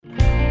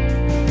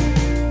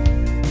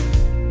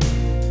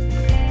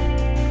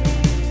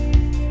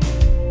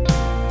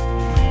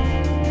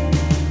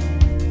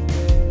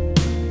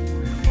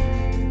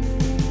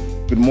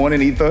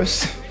morning,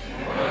 Ethos.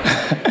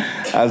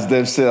 As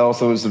Dave said, I was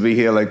supposed to be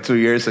here like 2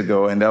 years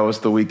ago, and that was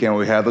the weekend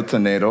we had the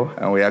tornado,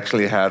 and we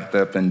actually had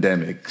the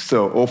pandemic.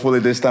 So hopefully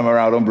this time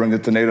around, I don't bring the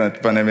tornado and the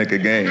pandemic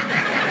again.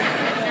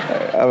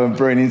 I've been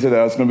praying into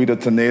that. It's going to be the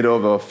tornado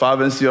of a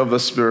fervency of the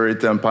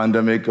Spirit and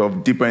pandemic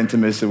of deeper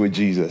intimacy with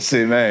Jesus.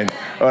 Amen.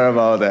 What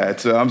about that?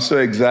 So I'm so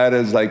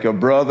excited. It's like your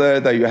brother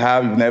that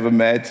you've never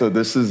met. So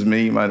this is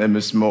me. My name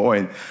is Mo,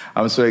 and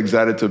I'm so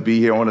excited to be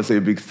here. I want to say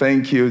a big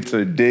thank you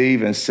to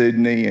Dave and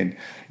Sydney. And,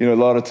 you know, a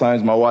lot of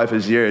times my wife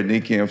is here,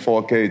 Nikki and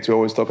 4K, to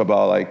always talk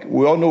about, like,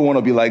 we all know we want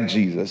to be like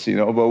Jesus, you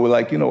know, but we're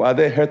like, you know, are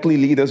there earthly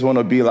leaders want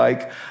to be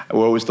like?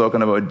 We're always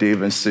talking about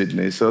Dave and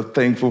Sydney. So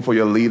thankful for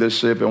your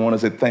leadership. I want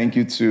to say thank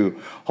you to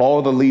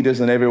all the leaders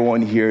and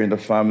everyone here in the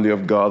family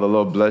of God. The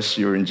Lord bless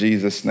you in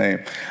Jesus'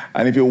 name.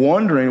 And if you're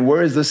wondering,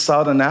 where is this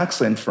Southern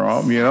accent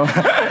from, you know?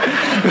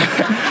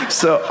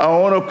 So I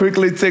want to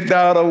quickly take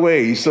that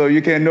away so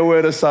you can know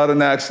where the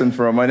Southern accent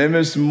from. My name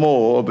is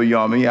Mo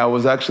Obayomi. I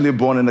was actually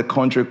born in a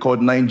country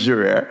called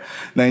Nigeria.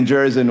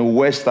 Nigeria is in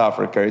West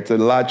Africa. It's a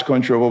large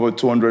country of over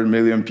 200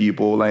 million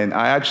people. And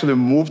I actually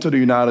moved to the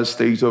United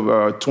States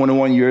over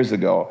 21 years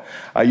ago.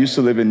 I used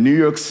to live in New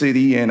York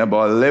City, and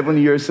about 11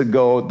 years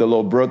ago, the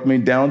Lord brought me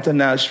down to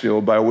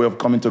Nashville by way of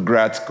coming to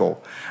grad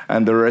school.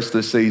 And the rest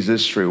of is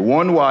history.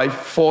 One wife,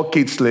 4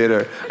 kids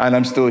later, and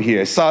I'm still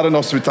here. Southern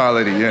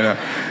hospitality,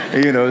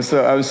 you know.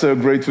 So I'm so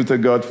grateful to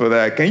God for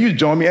that. Can you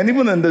join me? And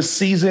even in the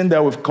season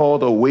that we've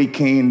called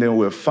Awakening, and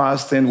we're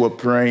fasting, we're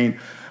praying,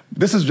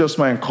 this is just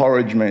my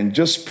encouragement.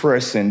 Just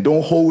press in.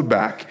 Don't hold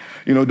back.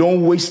 You know,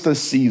 don't waste the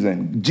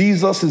season.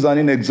 Jesus is an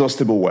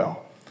inexhaustible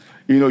well.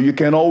 You know, you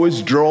can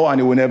always draw and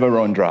it will never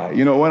run dry.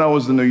 You know, when I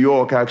was in New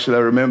York, actually, I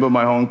remember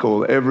my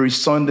uncle every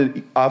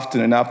Sunday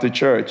afternoon after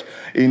church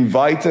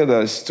invited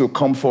us to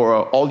come for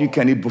an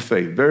all-you-can-eat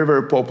buffet. Very,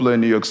 very popular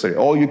in New York City,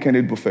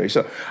 all-you-can-eat buffet.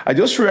 So I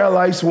just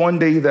realized one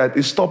day that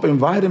he stopped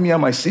inviting me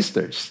and my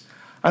sisters.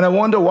 And I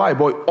wonder why,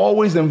 but he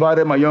always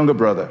invited my younger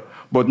brother,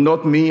 but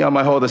not me and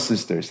my other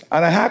sisters.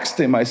 And I asked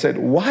him, I said,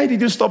 why did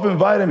you stop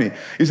inviting me?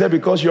 He said,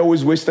 because you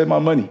always wasted my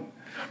money.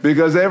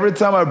 Because every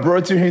time I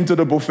brought you into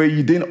the buffet,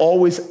 you didn't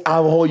always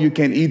have all you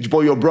can eat,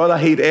 but your brother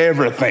ate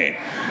everything.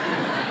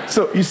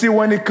 So you see,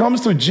 when it comes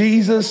to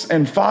Jesus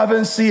and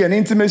fervency and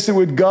intimacy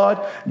with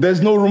God,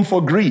 there's no room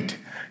for greed.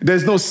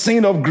 There's no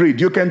sin of greed.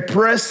 You can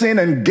press in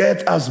and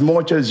get as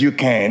much as you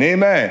can.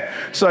 Amen.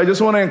 So I just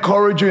want to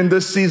encourage you in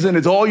this season.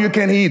 It's all you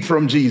can eat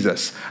from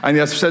Jesus. And he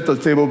has set the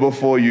table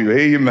before you.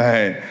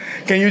 Amen.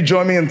 Can you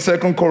join me in 2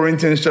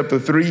 Corinthians chapter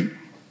 3?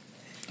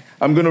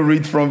 I'm going to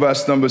read from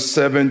verse number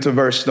 7 to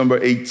verse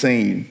number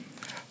 18.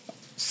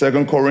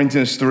 2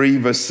 Corinthians 3,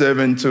 verse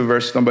 7 to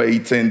verse number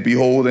 18.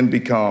 Behold and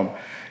become.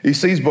 He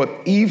says, but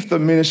if the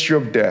ministry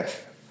of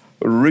death,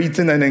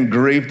 written and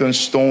engraved on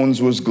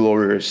stones, was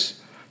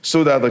glorious,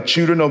 so that the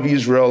children of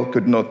Israel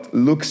could not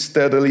look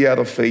steadily at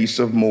the face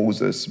of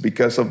Moses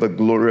because of the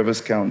glory of his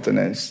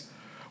countenance,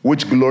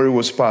 which glory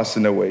was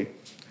passing away,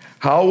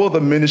 how will the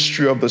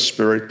ministry of the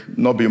Spirit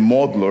not be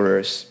more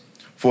glorious?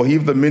 For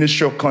if the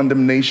ministry of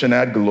condemnation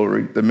had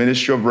glory, the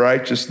ministry of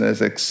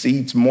righteousness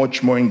exceeds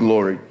much more in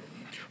glory.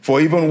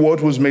 For even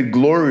what was made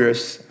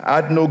glorious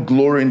had no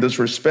glory in this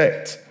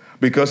respect,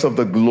 because of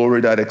the glory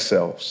that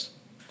excels.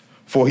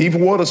 For if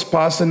what is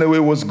passing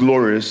away was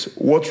glorious,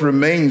 what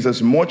remains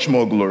is much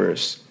more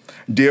glorious.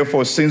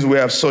 Therefore, since we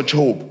have such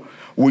hope,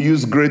 we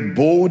use great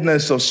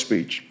boldness of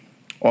speech.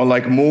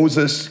 Unlike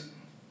Moses,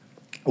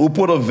 who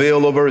put a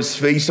veil over his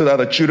face so that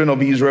the children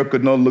of Israel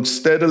could not look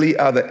steadily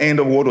at the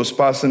end of what was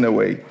passing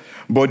away,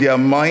 but their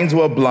minds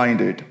were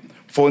blinded.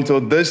 For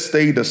until this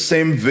day, the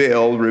same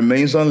veil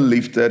remains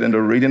unlifted in the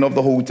reading of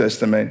the Old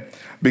Testament,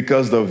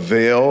 because the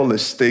veil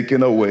is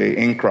taken away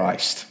in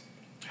Christ.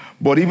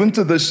 But even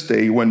to this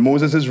day, when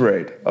Moses is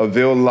read, a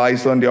veil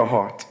lies on their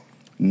heart.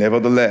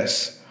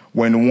 Nevertheless,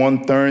 when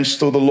one turns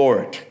to the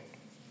Lord,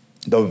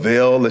 the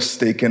veil is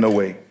taken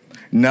away.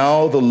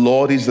 Now the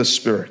Lord is the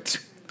Spirit.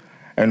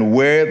 And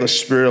where the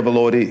Spirit of the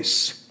Lord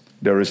is,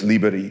 there is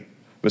liberty.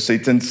 But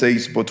Satan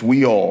says, but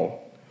we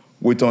all,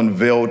 with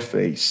unveiled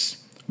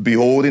face,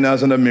 beholding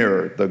as in a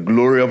mirror the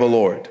glory of the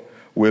Lord,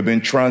 we have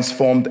been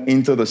transformed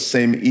into the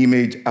same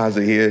image as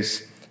he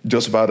is,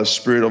 just by the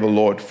Spirit of the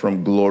Lord,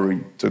 from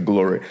glory to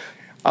glory.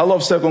 I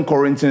love 2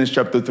 Corinthians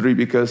chapter 3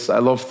 because I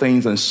love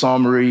things in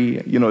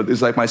summary. You know,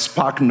 it's like my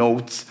spark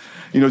notes.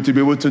 You know, to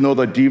be able to know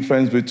the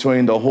difference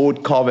between the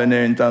old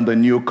covenant and the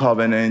new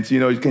covenant. You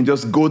know, you can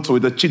just go to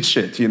the cheat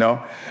sheet, you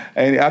know.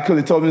 And it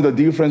actually tells me the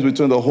difference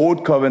between the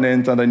old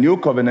covenant and the new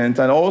covenant,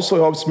 and also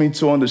helps me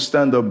to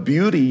understand the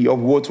beauty of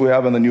what we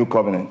have in the new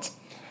covenant.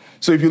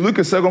 So if you look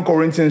at 2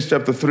 Corinthians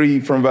chapter 3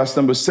 from verse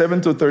number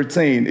 7 to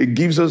 13, it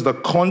gives us the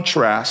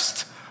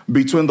contrast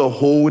between the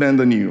old and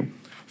the new.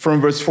 From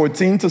verse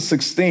 14 to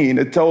 16,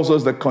 it tells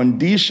us the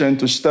condition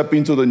to step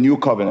into the new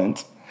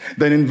covenant.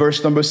 Then in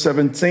verse number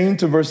 17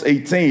 to verse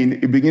 18,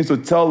 it begins to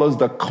tell us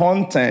the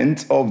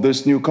content of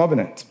this new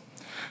covenant.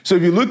 So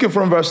if you look at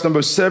from verse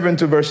number 7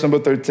 to verse number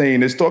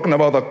 13, it's talking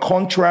about the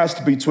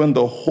contrast between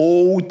the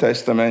Old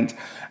Testament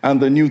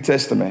and the New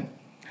Testament.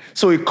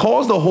 So he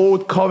calls the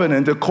old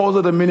covenant, he calls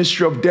it the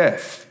ministry of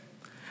death.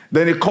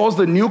 Then he calls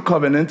the new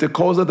covenant, he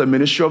calls it the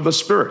ministry of the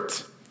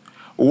Spirit.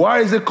 Why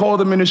is it called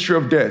the ministry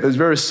of death? It's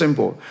very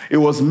simple. It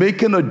was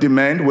making a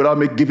demand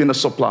without giving a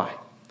supply.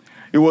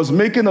 It was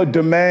making a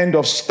demand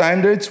of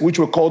standards, which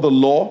we call the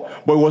law,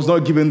 but it was not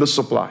giving the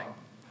supply.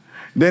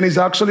 Then he's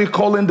actually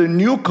calling the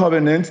new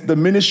covenant the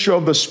ministry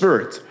of the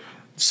Spirit,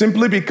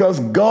 simply because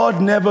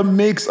God never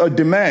makes a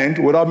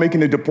demand without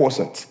making a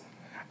deposit.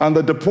 And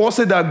the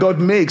deposit that God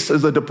makes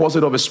is the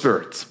deposit of His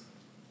Spirit.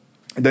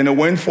 Then it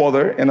went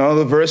further, in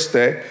another verse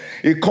there,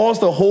 He calls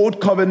the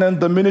old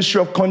covenant the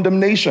ministry of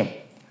condemnation.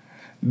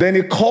 Then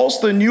He calls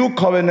the new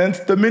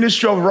covenant the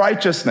ministry of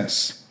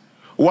righteousness.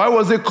 Why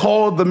was it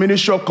called the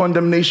ministry of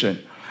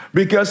condemnation?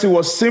 Because it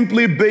was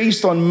simply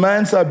based on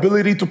man's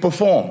ability to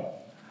perform.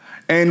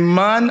 And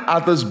man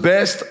at his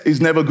best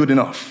is never good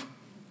enough.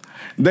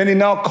 Then he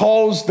now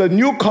calls the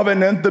new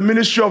covenant the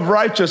ministry of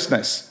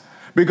righteousness,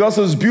 because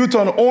it's built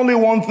on only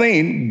one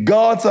thing,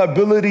 God's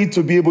ability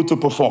to be able to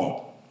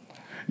perform.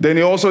 Then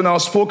he also now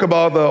spoke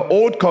about the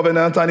old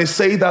covenant, and he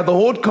said that the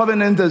old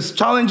covenant, as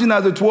challenging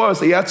as it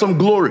was, it had some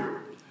glory.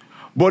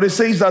 But it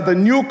says that the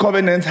new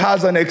covenant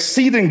has an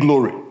exceeding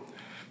glory.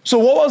 So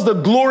what was the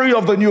glory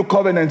of the new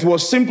covenant? It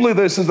was simply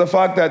this, is the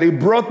fact that it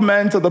brought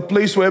man to the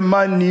place where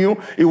man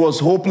knew it was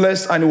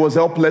hopeless and it was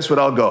helpless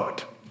without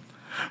God.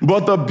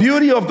 But the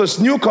beauty of this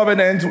new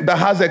covenant that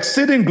has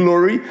exceeding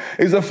glory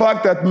is the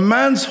fact that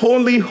man's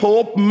only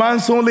hope,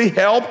 man's only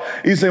help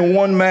is in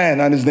one man,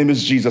 and his name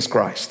is Jesus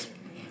Christ.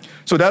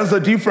 So that's the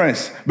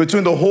difference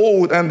between the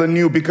old and the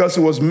new, because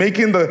it was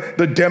making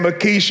the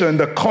demarcation,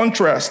 the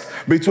contrast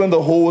between the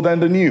old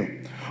and the new.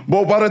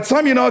 But by the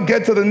time you now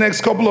get to the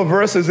next couple of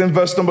verses, in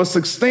verse number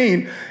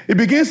 16, it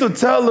begins to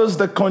tell us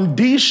the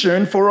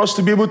condition for us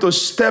to be able to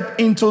step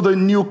into the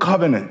new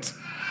covenant.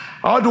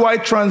 How do I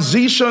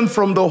transition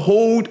from the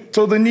old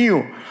to the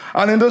new?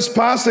 And in this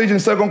passage in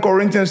 2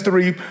 Corinthians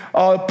 3,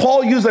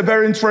 Paul used a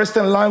very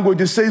interesting language.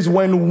 It says,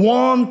 when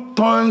one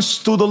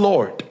turns to the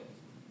Lord,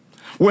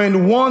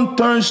 when one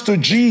turns to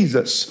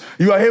Jesus,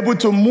 you are able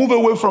to move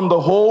away from the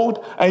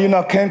old and you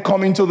now can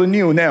come into the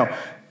new. Now,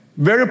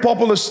 very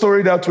popular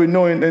story that we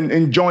know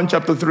in John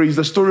chapter 3 is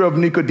the story of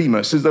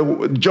Nicodemus.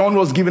 John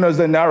was giving us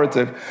the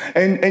narrative.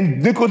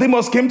 And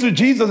Nicodemus came to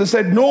Jesus and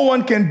said, no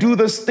one can do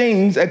these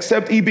things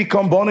except he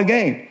become born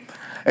again.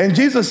 And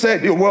Jesus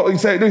said, he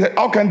said,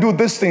 how can do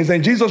these things?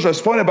 And Jesus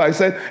responded by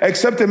saying,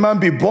 except a man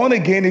be born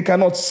again, he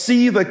cannot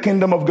see the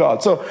kingdom of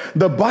God. So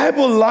the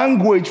Bible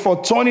language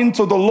for turning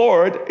to the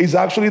Lord is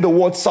actually the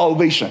word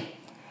salvation.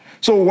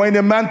 So when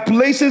a man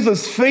places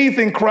his faith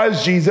in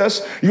Christ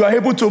Jesus, you are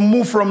able to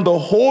move from the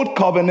old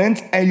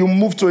covenant and you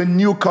move to a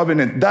new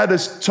covenant. That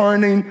is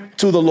turning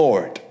to the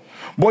Lord.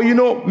 But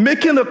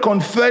making a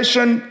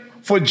confession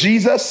for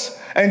Jesus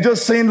and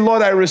just saying,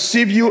 Lord, I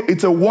receive you,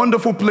 it's a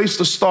wonderful place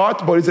to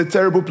start, but it's a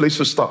terrible place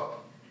to start.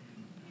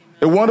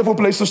 A wonderful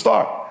place to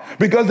start.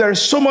 Because there is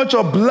so much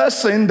of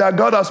blessing that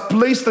God has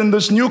placed in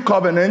this new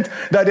covenant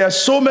that there are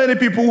so many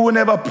people who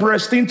never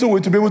pressed into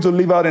it to be able to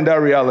live out in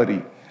that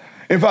reality.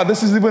 In fact,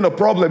 this is even a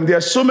problem. There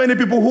are so many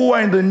people who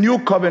are in the new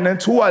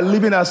covenant who are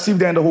living as if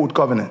they're in the old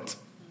covenant.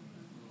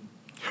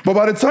 But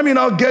by the time you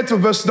now get to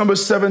verse number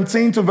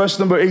 17 to verse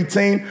number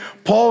 18,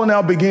 Paul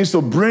now begins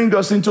to bring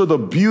us into the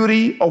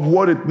beauty of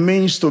what it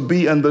means to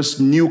be in this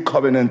new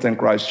covenant in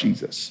Christ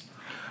Jesus.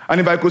 And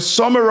if I could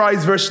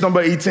summarize verse number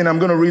 18, I'm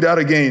going to read that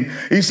again.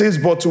 He says,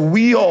 but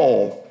we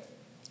all,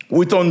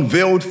 with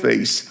unveiled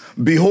face,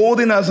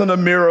 beholding as in a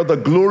mirror the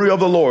glory of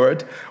the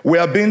Lord, we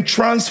are being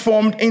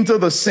transformed into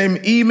the same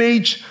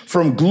image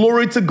from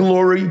glory to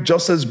glory,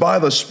 just as by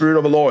the Spirit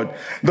of the Lord.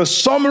 The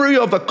summary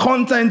of the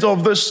content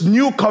of this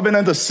new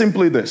covenant is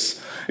simply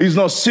this. It's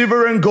not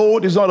silver and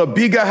gold. It's not a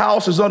bigger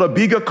house. It's not a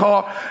bigger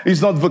car.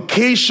 It's not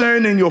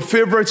vacation in your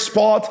favorite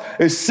spot.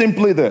 It's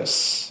simply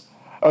this: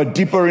 a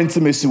deeper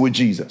intimacy with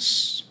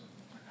Jesus.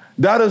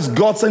 That is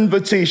God's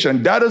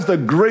invitation. That is the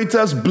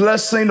greatest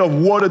blessing of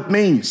what it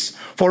means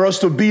for us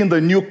to be in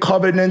the new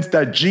covenant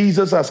that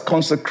Jesus has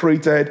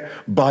consecrated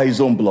by his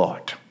own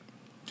blood.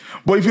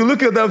 But if you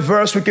look at that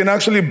verse, we can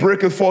actually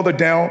break it further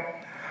down.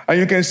 And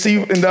you can see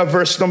in that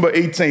verse number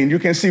 18, you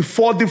can see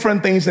 4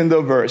 different things in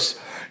the verse.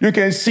 You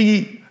can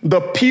see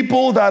the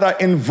people that are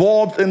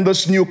involved in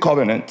this new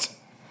covenant.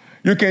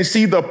 You can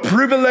see the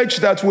privilege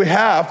that we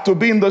have to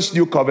be in this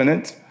new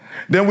covenant.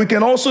 Then we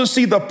can also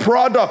see the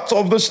product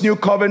of this new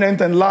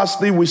covenant. And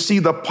lastly, we see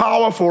the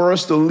power for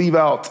us to live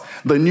out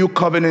the new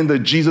covenant that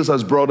Jesus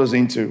has brought us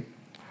into.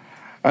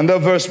 And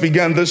that verse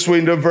began this way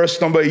in the verse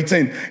number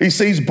 18. It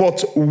says,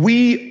 but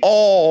we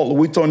all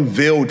with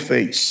unveiled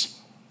face.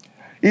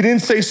 It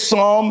didn't say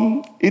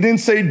some. It didn't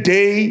say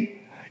they.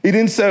 It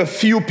didn't say a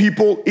few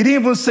people. It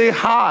didn't even say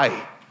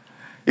hi.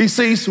 It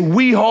says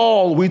we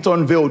all with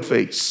unveiled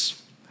face.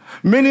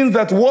 Meaning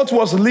that what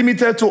was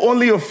limited to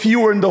only a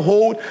few in the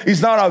whole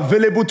is now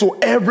available to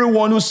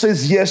everyone who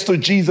says yes to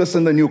Jesus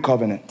in the new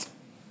covenant.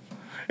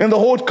 In the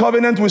Old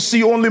Covenant, we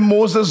see only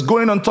Moses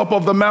going on top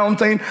of the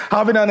mountain,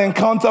 having an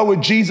encounter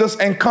with Jesus,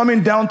 and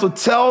coming down to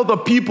tell the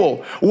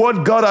people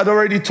what God had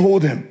already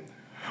told him.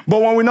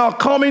 But when we now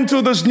come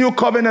into this new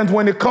covenant,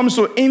 when it comes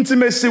to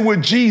intimacy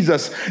with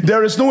Jesus,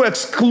 there is no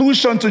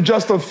exclusion to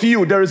just a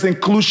few, there is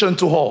inclusion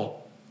to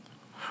all.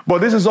 But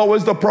this is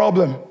always the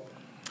problem.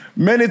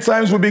 Many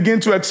times we begin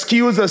to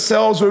excuse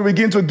ourselves, we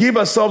begin to give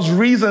ourselves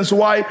reasons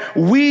why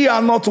we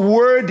are not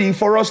worthy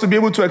for us to be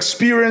able to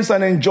experience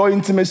and enjoy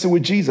intimacy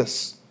with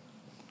Jesus.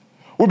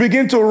 We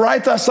begin to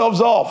write ourselves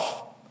off.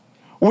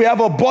 We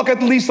have a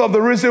bucket list of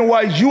the reason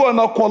why you are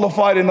not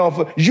qualified enough,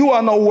 you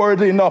are not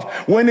worthy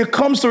enough. When it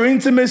comes to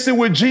intimacy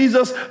with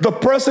Jesus, the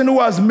person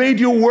who has made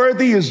you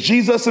worthy is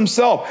Jesus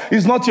himself.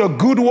 It's not your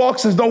good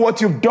works, it's not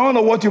what you've done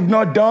or what you've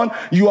not done.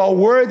 You are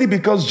worthy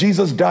because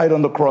Jesus died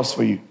on the cross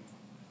for you.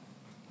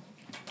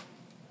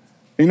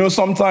 You know,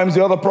 sometimes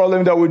the other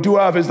problem that we do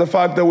have is the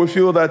fact that we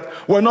feel that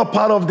we're not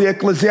part of the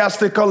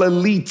ecclesiastical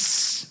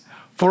elites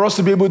for us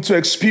to be able to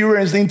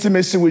experience the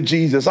intimacy with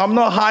Jesus. I'm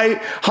not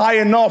high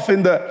enough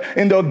in the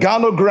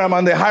organogram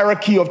and the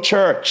hierarchy of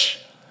church.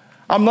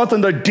 I'm not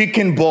on the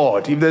deacon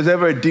board, if there's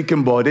ever a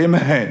deacon board.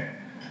 Amen.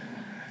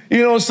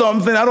 You know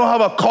something? I don't have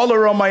a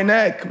collar on my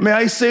neck. May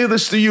I say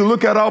this to you?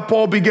 Look at how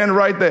Paul began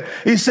right there.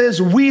 He says,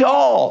 we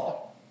all,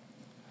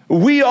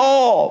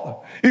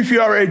 if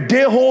you are a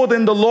day old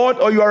in the Lord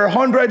or you are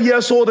 100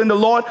 years old in the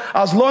Lord,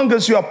 as long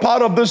as you are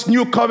part of this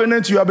new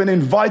covenant, you have been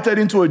invited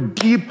into a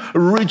deep,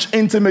 rich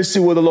intimacy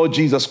with the Lord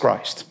Jesus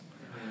Christ.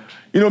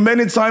 You know,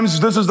 many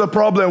times this is the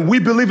problem. We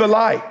believe a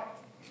lie.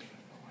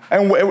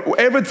 And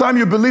every time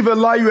you believe a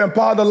lie, you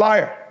empower the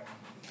liar.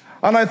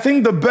 And I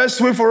think the best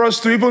way for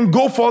us to even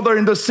go further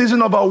in the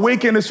season of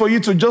awakening is for you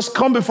to just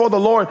come before the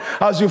Lord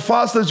as you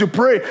fast, as you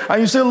pray,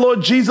 and you say,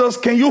 Lord Jesus,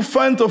 can you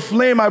fan the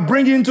flame? I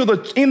bring you into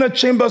the inner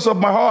chambers of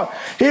my heart.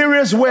 Here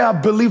is where I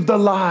believe the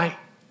lie.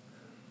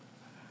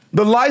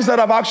 The lies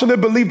that I've actually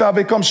believed have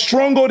become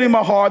stronghold in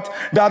my heart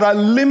that are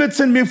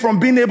limiting me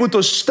from being able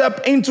to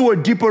step into a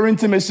deeper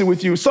intimacy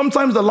with you.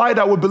 Sometimes the lie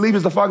that we believe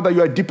is the fact that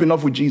you are deep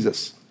enough with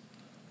Jesus.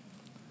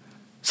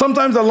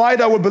 Sometimes the lie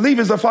that we believe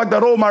is the fact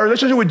that, oh, my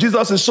relationship with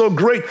Jesus is so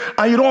great,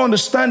 and you don't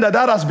understand that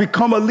that has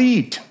become a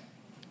lead.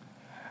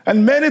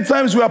 And many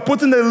times we are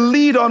putting a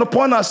lead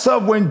upon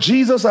ourselves when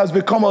Jesus has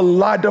become a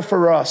ladder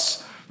for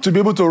us to be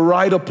able to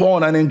ride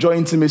upon and enjoy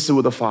intimacy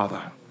with the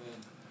Father.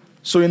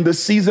 So in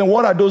this season,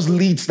 what are those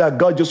leads that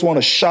God just wants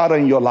to shatter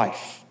in your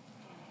life?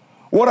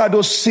 What are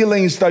those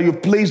ceilings that you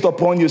placed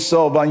upon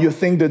yourself and you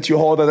think that you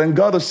hold it? And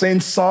God is saying,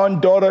 son,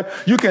 daughter,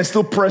 you can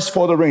still press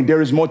further in.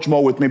 There is much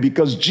more with me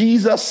because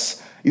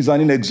Jesus is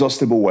an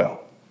inexhaustible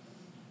well.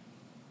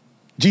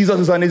 Jesus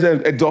is an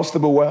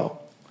inexhaustible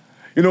well.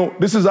 You know,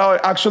 this is how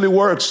it actually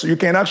works. You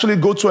can actually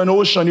go to an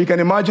ocean. You can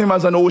imagine him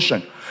as an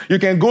ocean. You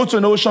can go to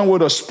an ocean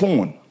with a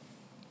spoon,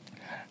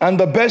 and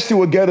the best you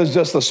will get is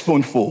just a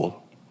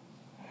spoonful.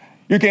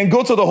 You can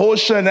go to the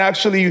ocean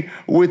actually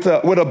with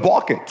a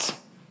bucket,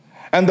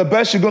 and the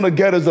best you're going to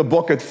get is a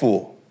bucket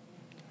full.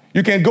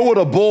 You can go with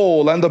a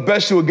bowl, and the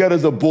best you will get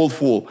is a bowl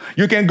full.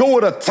 You can go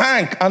with a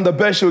tank, and the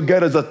best you'll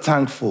get is a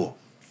tank full.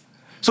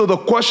 So the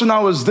question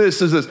now is this,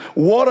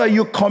 what are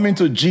you coming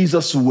to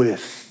Jesus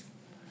with?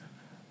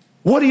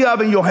 What do you have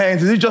in your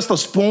hands? Is it just a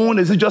spoon?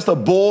 Is it just a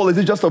bowl? Is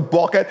it just a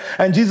bucket?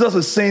 And Jesus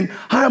is saying,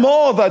 I am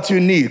all that you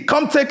need.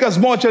 Come take as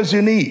much as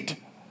you need.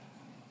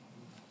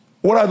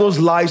 What are those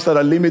lies that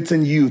are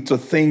limiting you to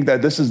think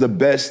that this is the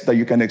best that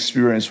you can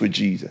experience with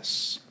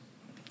Jesus?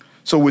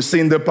 So we see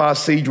in the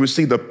passage, we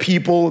see the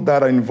people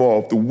that are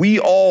involved. We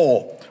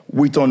all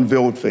with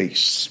unveiled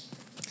face.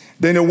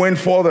 Then it went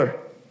further.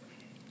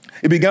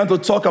 He began to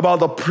talk about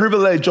the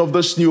privilege of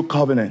this new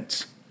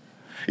covenant.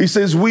 He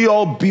says, we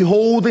all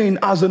beholding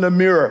as in a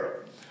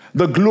mirror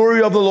the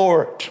glory of the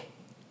Lord.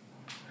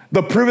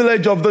 The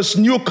privilege of this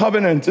new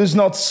covenant is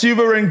not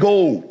silver and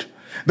gold.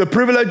 The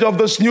privilege of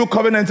this new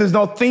covenant is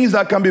not things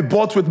that can be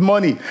bought with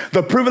money.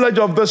 The privilege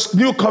of this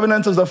new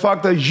covenant is the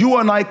fact that you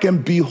and I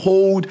can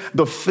behold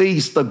the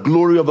face, the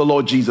glory of the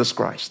Lord Jesus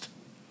Christ.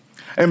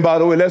 And by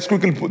the way, let's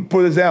quickly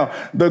put this down.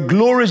 The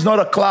glory is not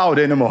a cloud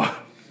anymore.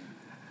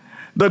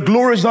 The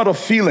glory is not a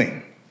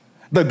feeling.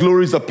 The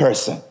glory is a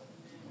person.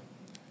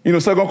 You know,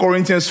 2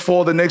 Corinthians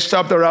 4, the next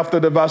chapter after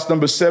the verse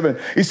number 7,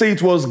 he said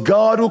it was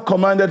God who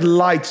commanded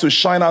light to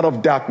shine out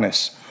of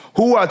darkness,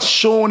 who had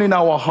shown in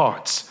our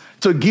hearts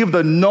to give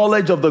the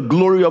knowledge of the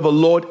glory of the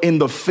Lord in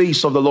the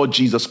face of the Lord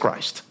Jesus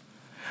Christ.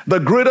 The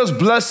greatest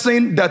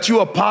blessing that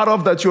you are part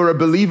of, that you're a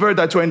believer,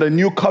 that you're in the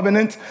new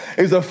covenant,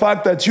 is the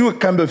fact that you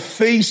can be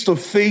face to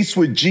face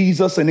with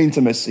Jesus in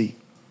intimacy.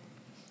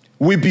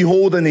 We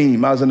behold in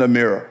him as in a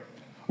mirror.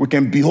 We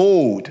can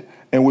behold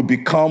and we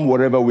become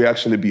whatever we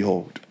actually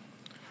behold.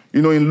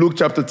 You know, in Luke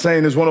chapter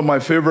 10 is one of my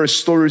favorite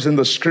stories in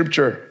the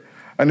scripture.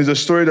 And it's a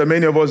story that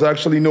many of us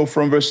actually know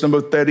from verse number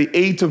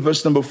 38 to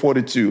verse number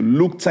 42.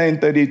 Luke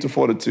 10, 38 to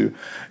 42.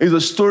 It's a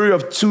story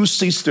of two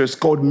sisters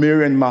called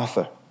Mary and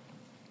Martha.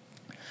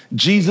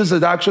 Jesus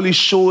had actually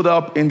showed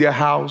up in their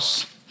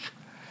house.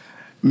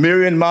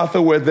 Mary and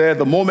Martha were there.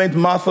 The moment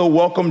Martha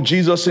welcomed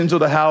Jesus into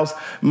the house,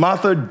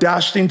 Martha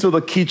dashed into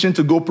the kitchen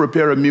to go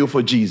prepare a meal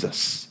for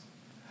Jesus.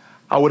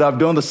 I would have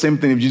done the same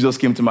thing if Jesus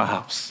came to my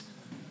house.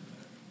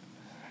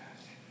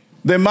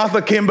 Then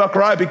Martha came back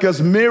right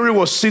because Mary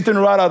was sitting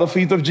right at the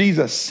feet of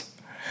Jesus.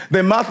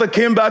 Then Martha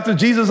came back to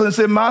Jesus and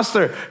said,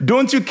 Master,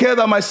 don't you care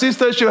that my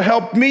sister should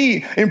help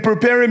me in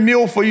preparing a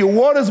meal for you?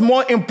 What is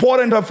more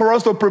important than for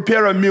us to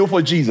prepare a meal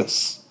for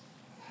Jesus?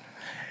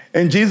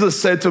 And Jesus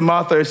said to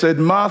Martha, he said,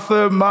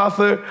 Martha,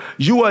 Martha,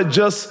 you are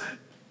just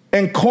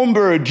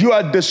encumbered. You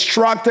are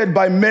distracted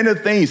by many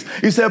things.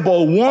 He said,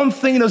 but one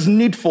thing is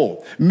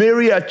needful.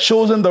 Mary had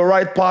chosen the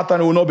right path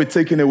and it will not be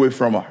taken away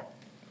from her.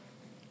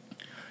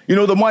 You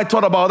know, the more I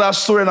thought about that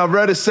story, and I've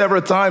read it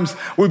several times,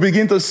 we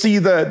begin to see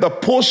the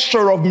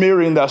posture of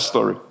Mary in that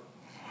story.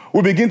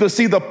 We begin to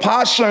see the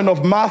passion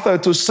of Martha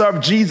to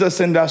serve Jesus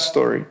in that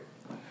story.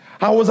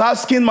 I was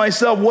asking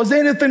myself, was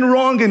there anything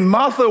wrong in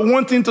Martha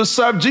wanting to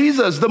serve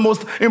Jesus, the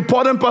most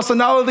important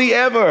personality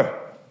ever?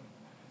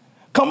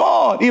 Come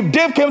on, if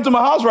Dave came to my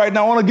house right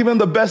now, I want to give him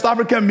the best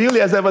African meal he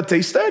has ever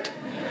tasted.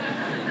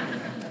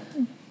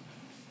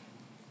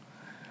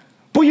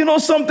 But you know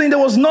something? There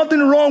was nothing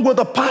wrong with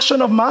the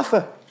passion of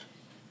Martha.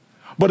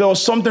 But there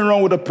was something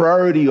wrong with the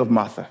priority of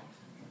Martha.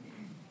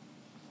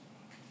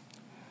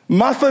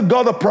 Martha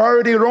got the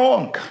priority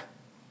wrong.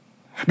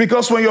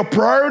 Because when your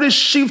priorities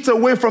shift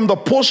away from the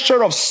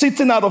posture of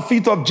sitting at the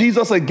feet of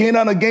Jesus again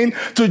and again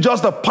to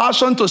just the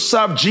passion to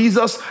serve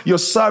Jesus, your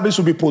service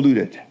will be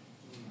polluted.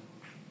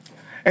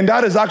 And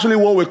that is actually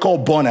what we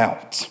call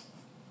burnout.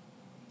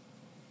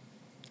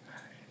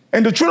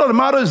 And the truth of the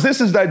matter is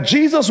this, is that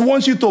Jesus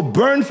wants you to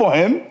burn for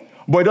him,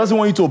 but he doesn't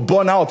want you to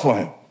burn out for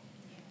him.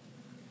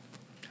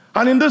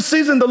 And in this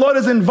season, the Lord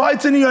is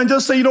inviting you and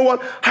just say, you know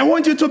what? I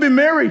want you to be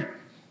Mary.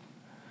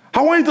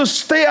 I want you to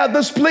stay at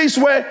this place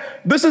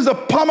where this is a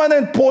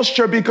permanent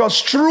posture,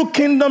 because true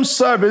kingdom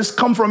service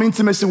comes from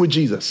intimacy with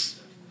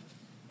Jesus.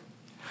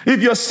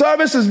 If your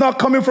service is not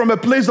coming from a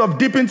place of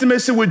deep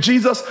intimacy with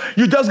Jesus,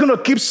 you're just going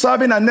to keep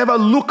serving and never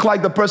look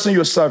like the person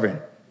you're serving.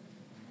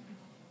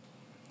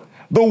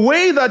 The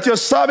way that your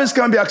service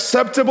can be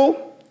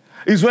acceptable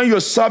is when you're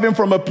serving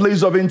from a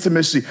place of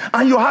intimacy.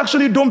 And you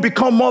actually don't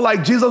become more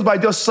like Jesus by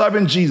just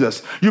serving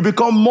Jesus. You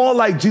become more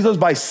like Jesus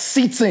by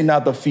sitting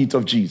at the feet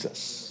of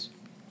Jesus.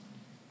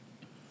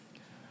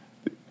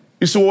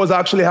 You see what was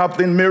actually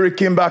happening? Mary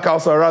came back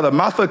outside, rather,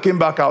 Martha came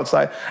back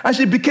outside, and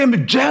she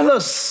became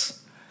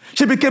jealous.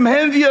 She became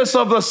envious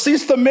of the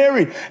sister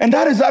Mary. And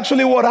that is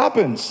actually what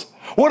happens.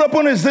 What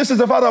happens is this, is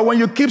the fact that when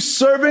you keep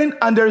serving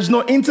and there is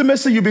no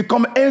intimacy, you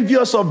become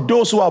envious of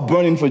those who are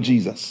burning for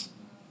Jesus.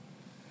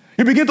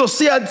 You begin to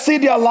see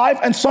their life,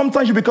 and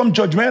sometimes you become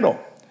judgmental.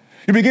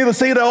 You begin to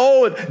say that,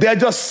 oh, they're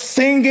just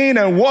singing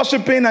and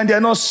worshiping and they're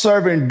not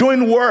serving,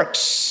 doing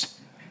works.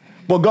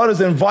 But God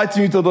is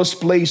inviting you to this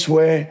place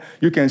where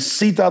you can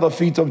sit at the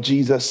feet of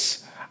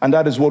Jesus, and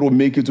that is what will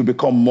make you to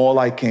become more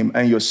like him,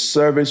 and your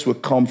service will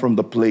come from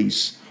the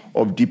place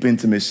of deep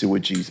intimacy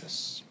with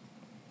Jesus.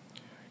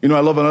 You know, I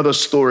love another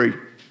story.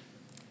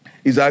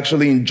 It's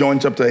actually in John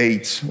chapter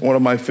 8, one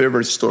of my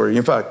favorite stories.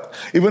 In fact,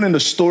 even in the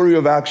story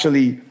of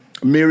actually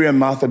Mary and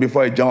Martha,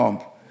 before I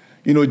jump,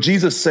 you know,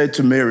 Jesus said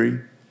to Mary,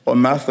 or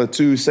Martha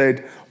too,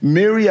 said,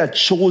 Mary had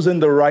chosen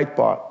the right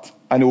path,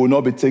 and it will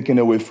not be taken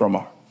away from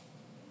her.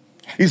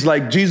 It's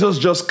like Jesus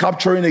just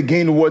capturing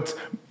again what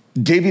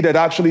David had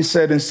actually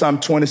said in Psalm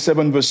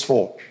 27 verse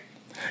 4.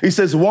 He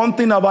says, one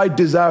thing have I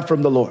desired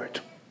from the Lord,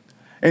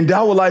 and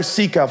that will I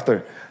seek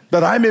after,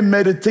 that I may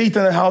meditate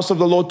in the house of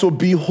the Lord, to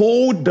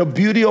behold the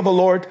beauty of the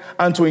Lord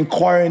and to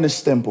inquire in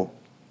his temple.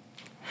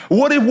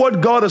 What if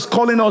what God is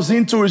calling us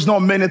into is not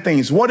many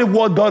things? What if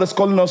what God is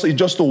calling us is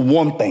just to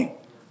one thing?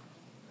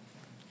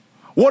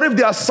 What if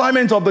the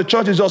assignment of the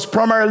church is just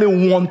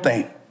primarily one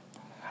thing?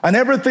 And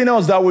everything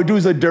else that we do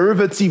is a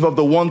derivative of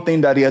the one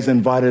thing that he has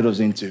invited us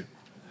into.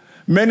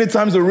 Many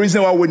times the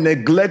reason why we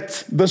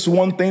neglect this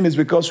one thing is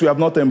because we have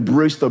not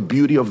embraced the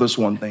beauty of this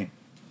one thing.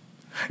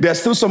 There are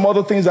still some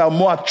other things that are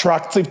more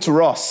attractive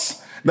to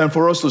us than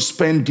for us to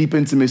spend deep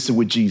intimacy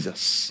with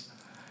Jesus.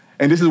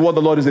 And this is what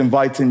the Lord is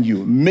inviting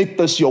you. Make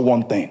this your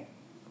one thing.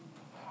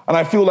 And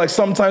I feel like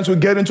sometimes we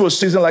get into a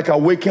season like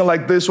Awaken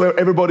like this, where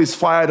everybody's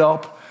fired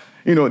up.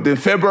 You know, then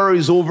February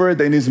is over,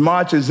 then it's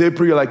March, it's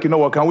April. You're like, you know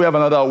what, can we have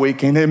another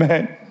Awakening?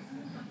 Amen.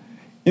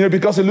 You know,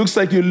 because it looks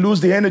like you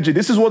lose the energy.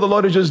 This is what the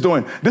Lord is just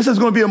doing. This is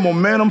going to be a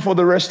momentum for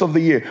the rest of the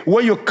year,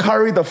 where you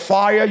carry the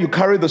fire, you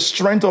carry the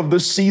strength of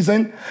this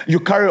season, you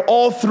carry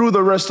all through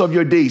the rest of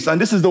your days. And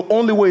this is the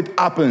only way it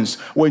happens,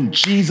 when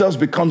Jesus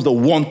becomes the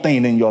one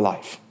thing in your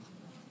life.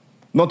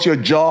 Not your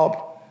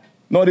job,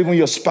 not even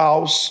your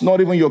spouse, not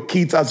even your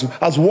kids,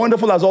 as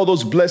wonderful as all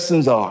those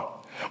blessings are.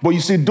 But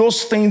you see,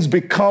 those things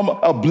become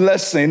a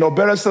blessing, or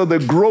better still, they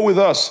grow with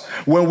us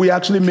when we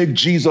actually make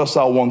Jesus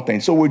our one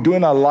thing. So we're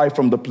doing our life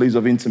from the place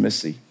of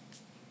intimacy.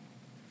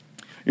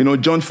 You know,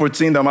 John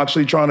 14 that I'm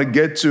actually trying to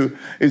get to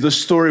is the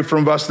story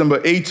from verse number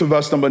 8 to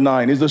verse number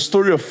 9. It's the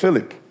story of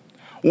Philip,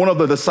 one of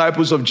the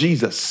disciples of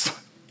Jesus.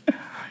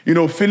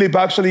 Philip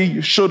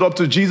actually showed up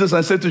to Jesus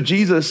and said to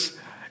Jesus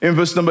in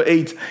verse number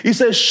 8, he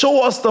said,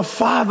 show us the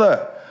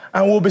Father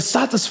and we'll be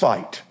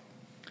satisfied.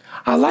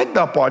 I like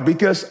that part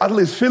because at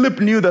least Philip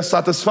knew that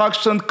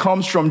satisfaction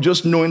comes from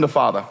just knowing the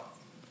Father.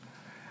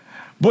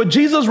 But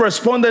Jesus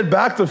responded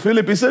back to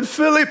Philip. He said,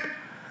 Philip,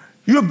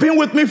 you've been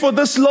with me for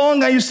this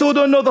long and you still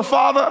don't know the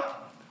Father?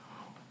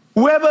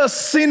 Whoever has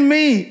seen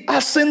me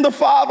has seen the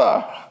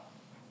Father.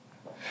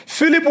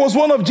 Philip was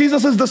one of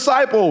Jesus'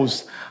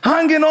 disciples,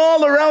 hanging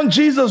all around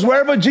Jesus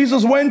wherever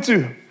Jesus went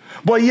to.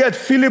 But yet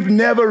Philip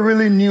never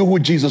really knew who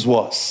Jesus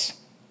was.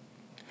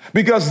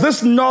 Because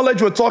this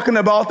knowledge we're talking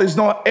about is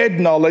not head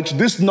knowledge.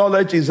 This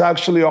knowledge is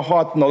actually a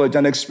heart knowledge,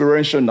 an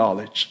experiential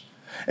knowledge.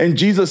 And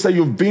Jesus said,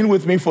 you've been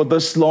with me for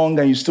this long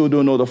and you still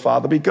don't know the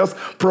Father. Because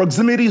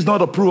proximity is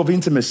not a proof of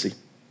intimacy.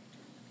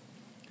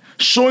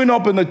 Showing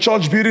up in the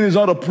church building is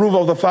not a proof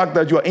of the fact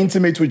that you are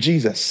intimate with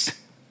Jesus.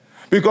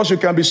 Because you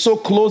can be so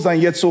close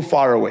and yet so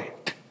far away.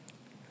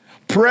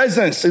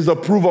 Presence is a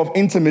proof of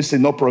intimacy,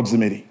 not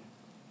proximity.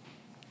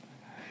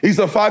 It's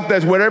the fact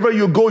that wherever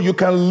you go, you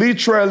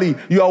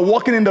are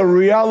walking in the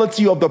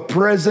reality of the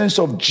presence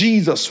of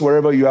Jesus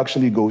wherever you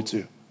actually go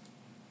to.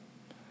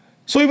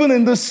 So even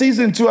in this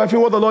season too, I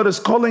feel what the Lord is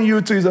calling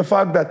you to is the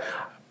fact that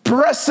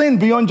pressing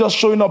beyond just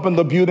showing up in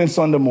the building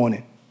Sunday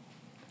morning.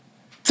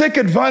 Take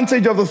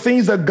advantage of the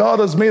things that God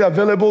has made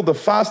available, the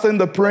fasting,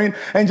 the praying,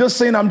 and just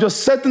saying, I'm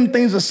just setting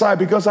things aside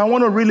because I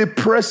want to really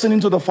press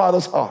into the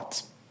Father's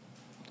heart.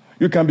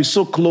 You can be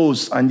so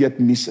close and yet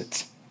miss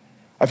it.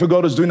 I feel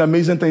God is doing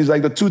amazing things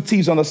like the two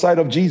thieves on the side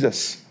of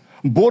Jesus.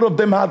 Both of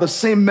them had the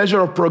same measure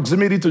of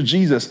proximity to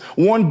Jesus.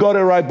 One got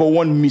it right, but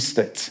one missed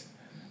it.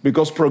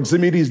 Because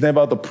proximity is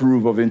never the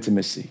proof of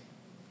intimacy.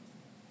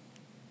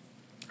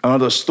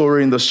 Another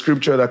story in the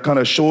scripture that kind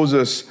of shows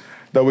us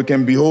that we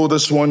can behold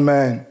this one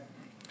man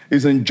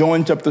is in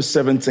John chapter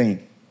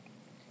 17.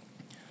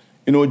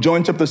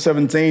 John chapter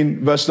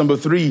 17, verse number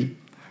 3,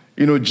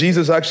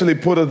 Jesus actually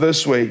put it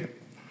this way.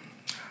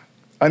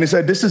 And he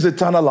said, this is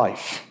eternal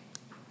life,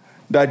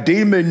 that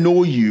they may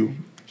know you,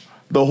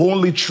 the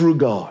only true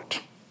God.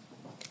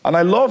 And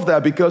I love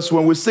that because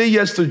when we say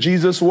yes to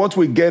Jesus, what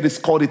we get is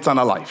called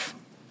eternal life.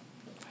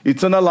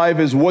 Eternal life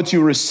is what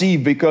you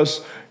receive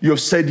because you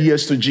have said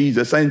yes to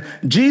Jesus. And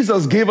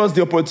Jesus gave us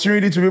the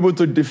opportunity to be able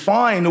to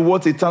define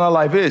what eternal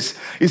life is.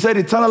 He said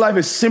eternal life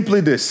is simply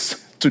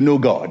this, to know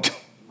God.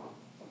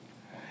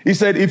 He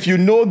said if you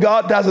know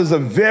God, that is the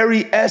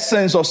very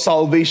essence of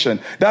salvation.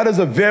 That is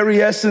the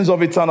very essence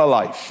of eternal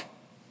life.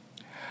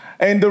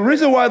 And the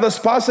reason why this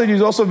passage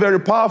is also very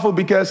powerful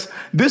because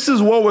this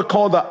is what we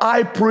call the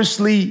high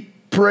priestly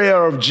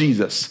prayer of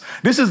Jesus.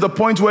 This is the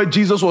point where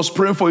Jesus was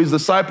praying for his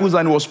disciples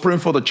and he was praying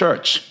for the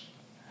church.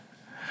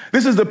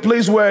 This is the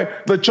place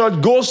where the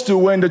church goes to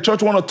when the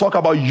church want to talk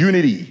about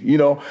unity.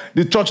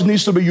 The church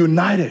needs to be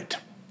united.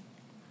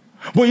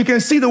 But you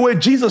can see the way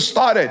Jesus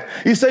started.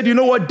 He said, you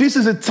know what? This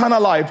is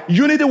eternal life.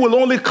 Unity will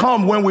only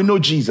come when we know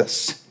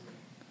Jesus.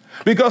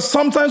 Because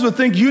sometimes we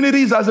think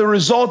unity is as a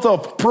result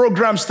of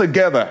programs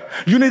together.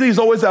 Unity is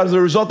always as a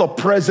result of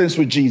presence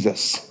with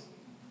Jesus.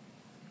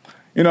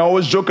 I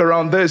always joke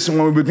around this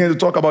when we begin to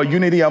talk about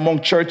unity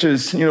among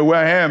churches, where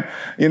I am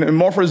in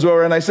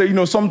Murfreesboro. And I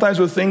say, sometimes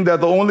we think that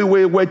the only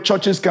way where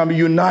churches can be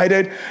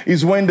united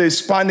is when the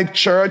Hispanic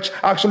church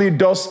actually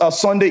does a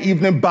Sunday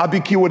evening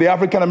barbecue with the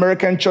African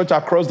American church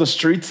across the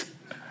street.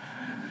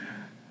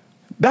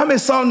 That may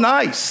sound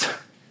nice,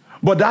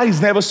 but that is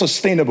never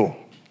sustainable.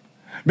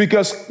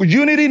 Because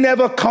unity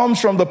never comes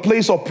from the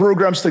place of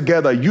programs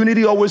together.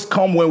 Unity always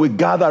comes when we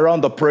gather around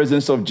the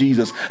presence of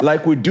Jesus,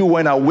 like we do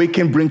when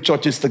Awaken bring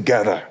churches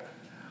together.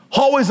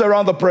 Always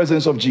around the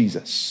presence of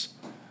Jesus.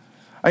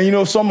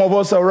 And some of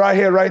us are right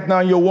here, right now,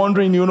 and you're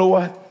wondering, you know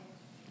what?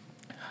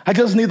 I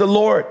just need the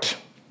Lord.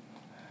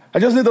 I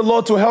just need the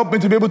Lord to help me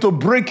to be able to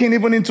break in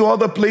even into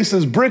other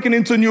places, breaking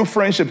into new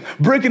friendships,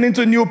 breaking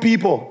into new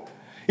people.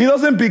 It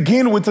doesn't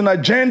begin with an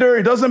agenda.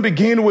 It doesn't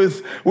begin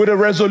with a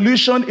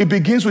resolution. It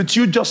begins with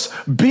you just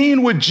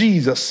being with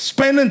Jesus,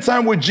 spending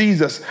time with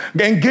Jesus,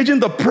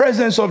 engaging the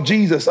presence of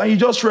Jesus. And you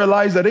just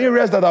realize that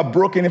areas that are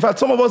broken. In fact,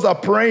 some of us are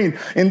praying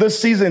in this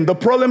season. The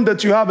problem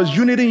that you have is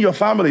unity in your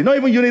family, not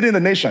even unity in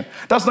the nation.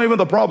 That's not even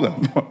the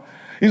problem.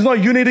 It's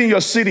not unity in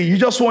your city. You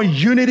just want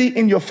unity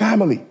in your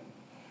family.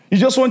 You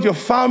just want your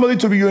family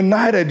to be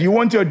united. You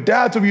want your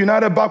dad to be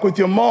united back with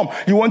your mom.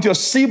 You want your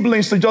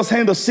siblings to just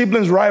end the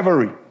siblings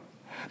rivalry.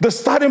 The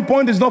starting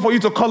point is not for you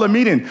to call a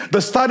meeting.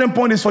 The starting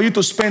point is for you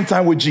to spend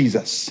time with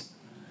Jesus.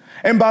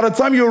 And by the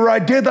time you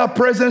radiate that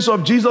presence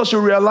of Jesus, you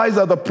realize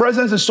that the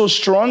presence is so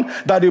strong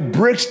that it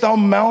breaks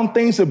down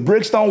mountains, it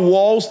breaks down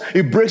walls,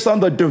 it breaks down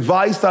the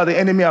device that the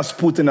enemy has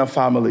put in our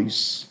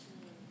families.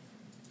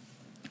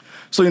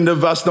 So in the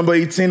verse number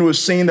 18, we're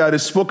seeing that it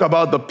spoke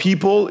about the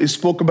people, it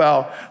spoke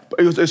about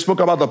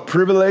the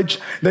privilege.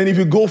 Then if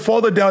you go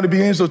further down, it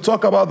begins to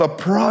talk about the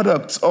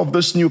products of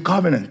this new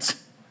covenant.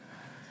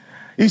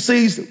 He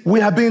says, we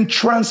have been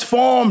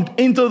transformed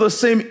into the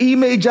same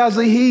image as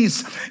he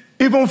is,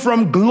 even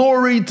from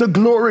glory to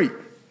glory.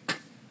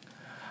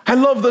 I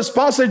love this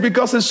passage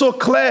because it's so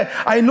clear.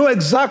 I know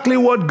exactly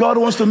what God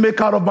wants to make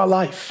out of my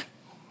life.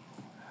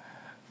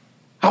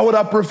 I would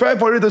have preferred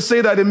for you to say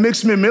that it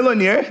makes me a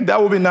millionaire.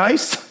 That would be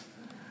nice.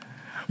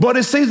 But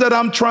it says that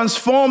I'm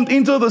transformed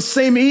into the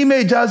same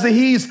image as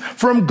He is,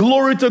 from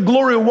glory to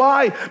glory.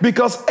 Why?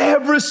 Because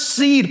every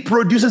seed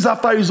produces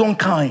after his own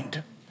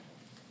kind.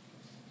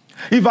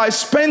 If I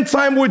spend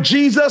time with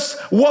Jesus,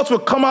 what will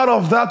come out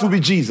of that will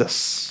be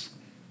Jesus.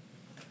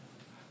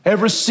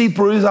 Every seed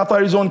produces after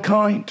his own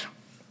kind.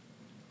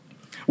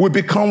 We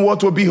become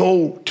what we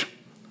behold.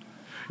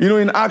 You know,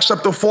 in Acts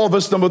chapter 4,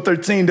 verse number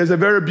 13, there's a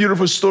very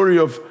beautiful story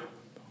of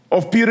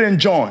Peter and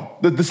John,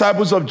 the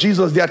disciples of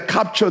Jesus. They had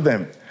captured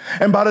them.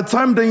 And by the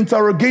time they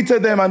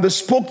interrogated them and they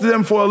spoke to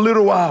them for a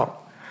little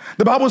while,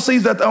 the Bible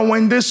says that and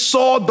when they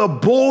saw the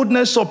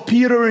boldness of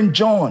Peter and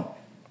John,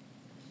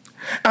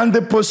 and they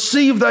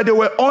perceived that they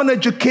were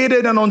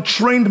uneducated and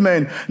untrained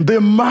men, they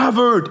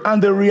marveled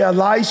and they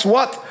realized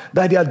what?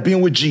 That they had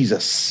been with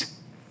Jesus.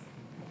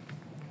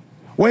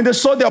 When they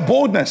saw their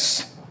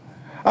boldness,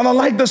 and I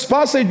like this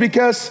passage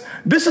because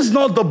this is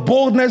not the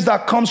boldness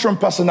that comes from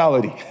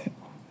personality.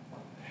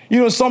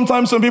 You know,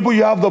 sometimes some people,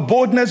 you have the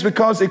boldness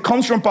because it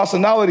comes from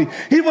personality.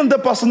 Even the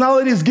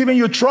personality is giving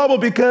you trouble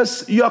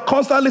because you are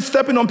constantly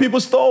stepping on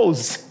people's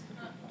toes.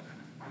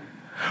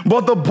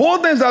 But the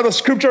boldness that the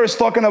scripture is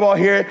talking about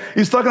here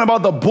is talking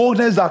about the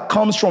boldness that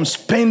comes from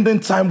spending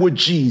time with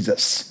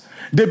Jesus.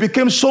 They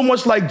became so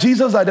much like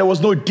Jesus that there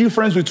was no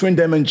difference between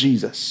them and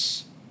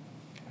Jesus.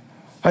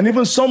 And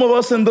even some of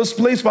us in this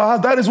place,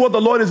 perhaps that is what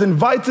the Lord is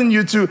inviting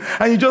you to.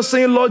 And you're just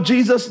saying, Lord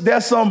Jesus,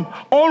 there's some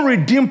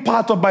unredeemed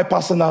part of my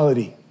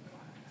personality.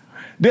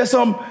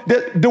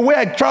 The way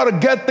I try to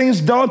get things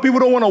done, people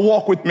don't want to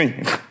walk with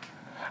me.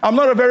 I'm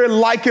not a very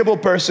likable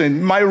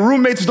person. My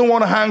roommates don't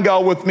want to hang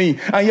out with me,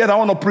 and yet I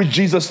want to preach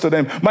Jesus to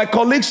them. My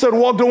colleagues at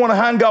work don't want to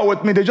hang out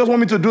with me. They just want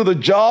me to do the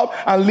job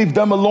and leave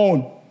them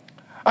alone.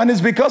 And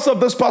it's because of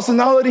this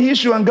personality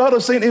issue, and God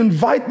is saying,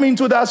 invite me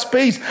into that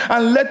space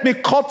and let me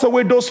cut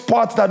away those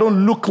parts that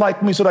don't look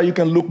like me so that you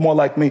can look more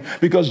like me.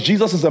 Because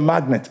Jesus is a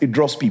magnet. It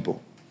draws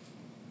people.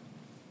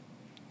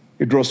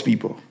 It draws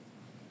people.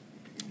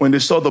 When they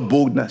saw the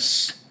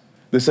boldness,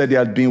 they said they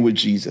had been with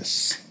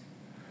Jesus.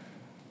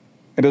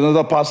 And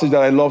another passage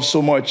that I love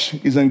so much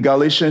is in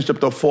Galatians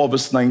chapter 4,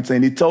 verse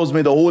 19. It tells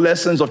me the whole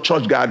essence of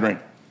church gathering.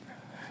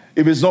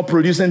 If it's not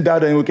producing that,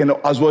 then we can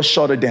as well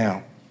shut it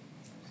down.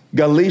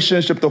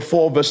 Galatians chapter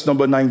 4, verse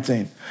number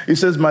 19. It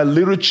says, my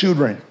little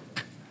children,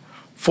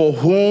 for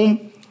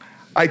whom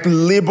I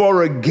can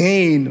labor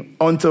again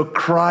until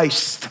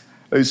Christ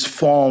is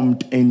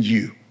formed in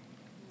you.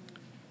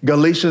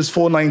 Galatians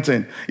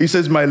 4:19. He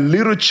says, my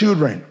little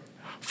children,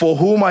 for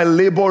whom I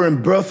labor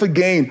in birth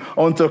again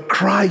until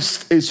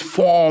Christ is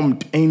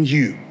formed in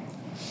you.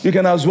 You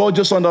can as well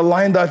just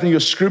underline that in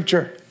your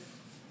scripture.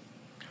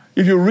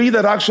 If you read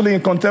that actually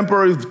in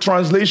contemporary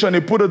translation,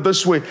 it put it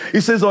this way.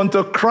 It says,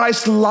 until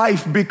Christ's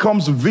life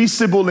becomes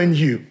visible in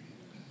you.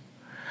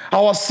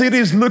 Our city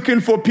is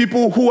looking for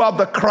people who have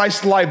the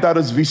Christ life that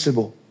is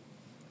visible.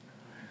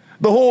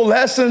 The whole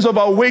essence of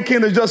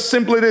awakening is just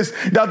simply this,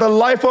 that the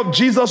life of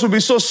Jesus will be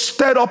so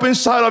stirred up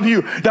inside of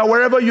you that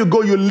wherever you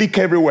go, you leak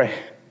everywhere.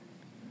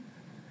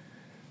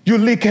 You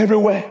leak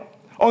everywhere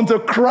until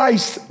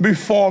Christ be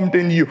formed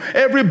in you.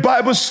 Every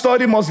Bible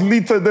study must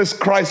lead to this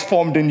Christ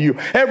formed in you.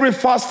 Every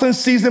fasting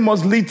season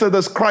must lead to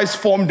this Christ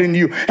formed in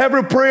you.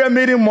 Every prayer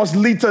meeting must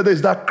lead to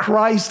this, that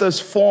Christ is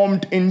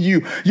formed in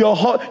you. Your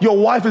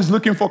wife is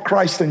looking for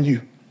Christ in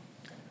you.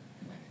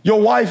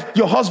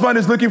 Your husband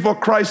is looking for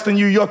Christ in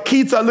you. Your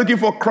kids are looking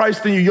for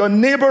Christ in you. Your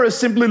neighbor is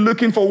simply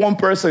looking for one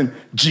person,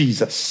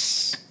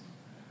 Jesus.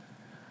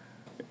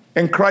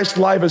 And Christ's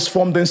life is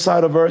formed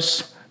inside of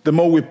us, the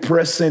more we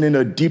press in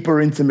a deeper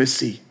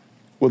intimacy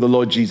with the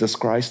Lord Jesus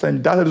Christ.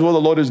 And that is what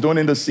the Lord is doing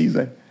in this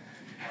season.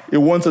 He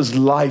wants His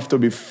life to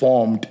be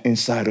formed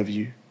inside of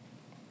you.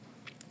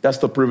 That's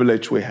the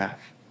privilege we have.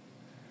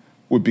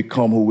 We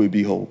become who we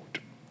behold.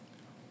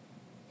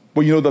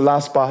 But you know the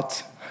last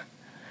part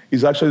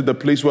is actually the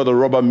place where the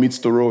rubber meets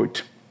the road.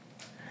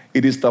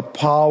 It is the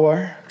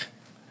power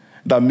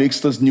that makes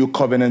this new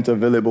covenant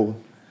available.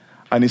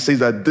 And it says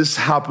that this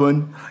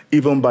happened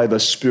even by the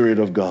Spirit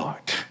of God.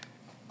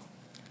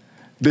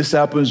 This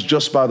happens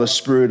just by the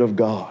Spirit of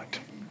God.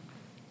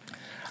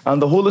 And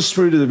the Holy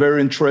Spirit is a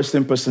very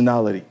interesting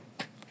personality.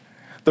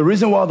 The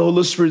reason why the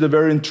Holy Spirit is a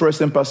very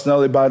interesting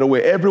personality, by the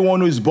way,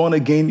 everyone who is born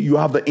again, you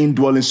have the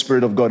indwelling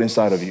Spirit of God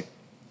inside of you.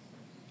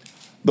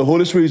 The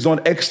Holy Spirit is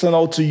not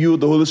external to you.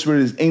 The Holy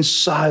Spirit is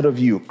inside of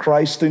you.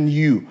 Christ in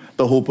you,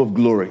 the hope of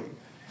glory,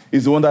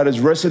 is the one that is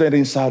resident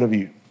inside of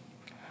you.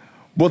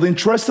 But the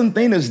interesting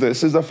thing is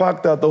this, is the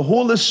fact that the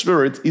Holy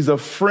Spirit is a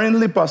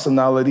friendly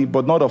personality,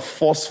 but not a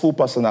forceful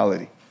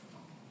personality.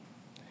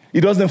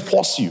 It doesn't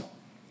force you.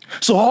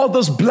 So all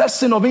this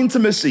blessing of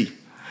intimacy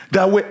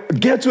that we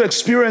get to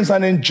experience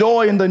and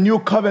enjoy in the new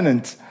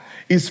covenant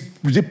is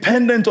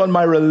dependent on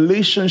my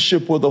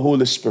relationship with the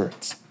Holy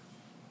Spirit.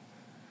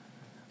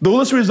 The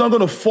Holy Spirit is not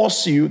going to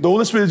force you. The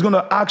Holy Spirit is going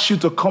to ask you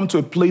to come to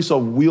a place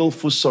of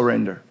willful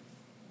surrender.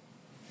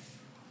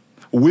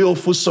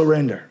 willful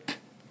surrender.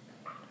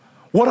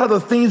 What are the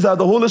things that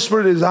the Holy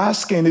Spirit is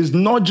asking, is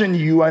nudging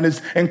you and is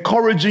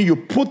encouraging you?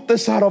 Put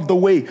this out of the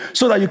way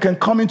so that you can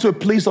come into a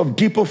place of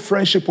deeper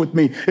friendship with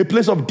me, a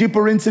place of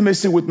deeper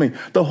intimacy with me.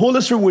 The Holy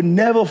Spirit will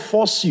never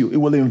force you. It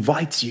will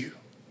invite you.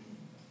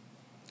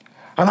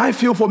 And I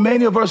feel for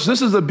many of us,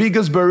 this is the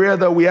biggest barrier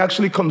that we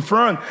actually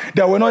confront,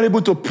 that we're not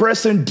able to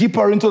press in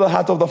deeper into the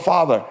heart of the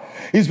Father.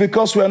 It's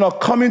because we're not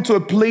coming to a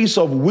place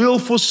of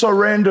willful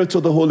surrender to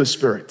the Holy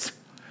Spirit.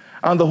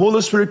 And the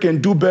Holy Spirit can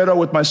do better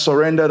with my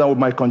surrender than with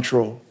my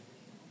control.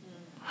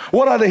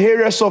 What are the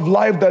areas of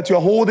life that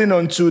you're holding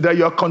on to, that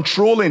you're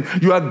controlling,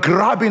 you are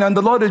grabbing, and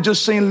the Lord is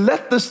just saying,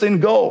 let this thing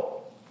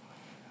go.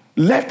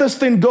 Let this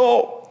thing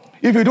go.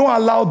 If you don't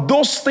allow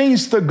those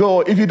things to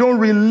go, if you don't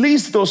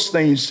release those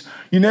things,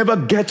 you never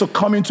get to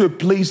come into a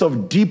place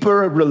of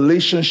deeper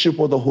relationship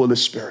with the Holy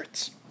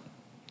Spirit.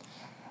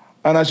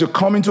 And as you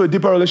come into a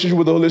deeper relationship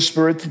with the Holy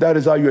Spirit, that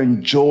is how you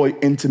enjoy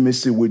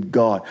intimacy with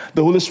God.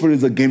 The Holy Spirit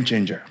is a game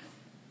changer.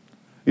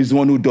 He's the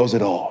one who does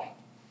it all.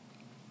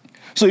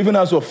 So even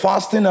as we're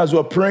fasting, as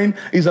we're praying,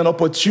 it's an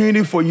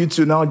opportunity for you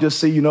to now just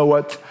say, you know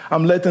what,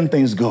 I'm letting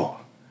things go.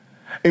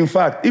 In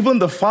fact, even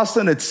the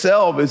fasting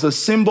itself is a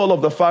symbol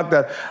of the fact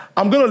that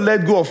I'm going to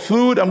let go of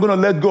food, I'm going to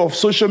let go of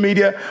social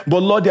media,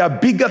 but Lord, there are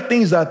bigger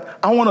things that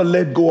I want to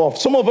let go of.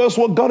 Some of us,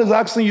 what God is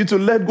asking you to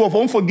let go of,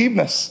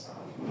 unforgiveness.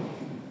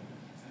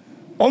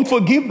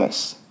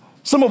 Unforgiveness.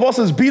 Some of us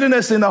is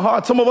bitterness in the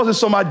heart. Some of us is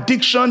some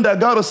addiction that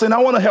God is saying, I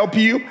want to help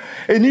you.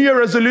 A New Year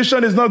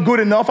resolution is not good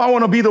enough. I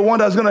want to be the one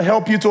that's going to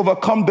help you to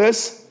overcome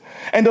this.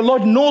 And the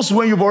Lord knows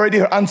when you've already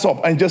answered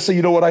up and just say,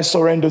 you know what, I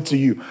surrender to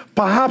you.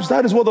 Perhaps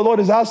that is what the Lord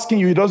is asking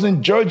you. He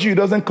doesn't judge you. He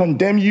doesn't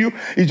condemn you.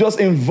 He's just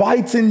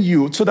inviting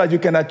you so that you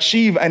can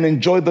achieve and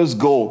enjoy this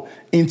goal,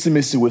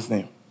 intimacy with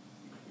Him.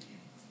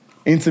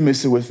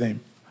 Intimacy with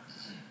Him.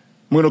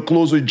 I'm going to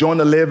close with John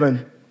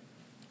 11.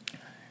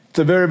 It's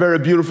a very, very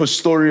beautiful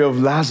story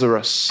of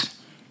Lazarus.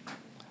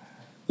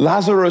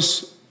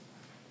 Lazarus,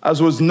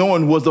 as was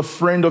known, was a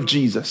friend of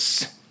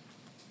Jesus.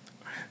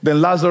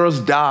 Then Lazarus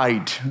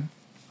died.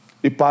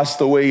 He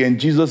passed away, and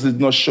Jesus did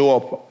not show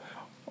up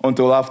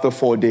until after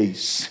 4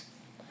 days.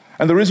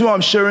 And the reason why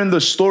I'm sharing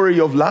the story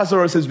of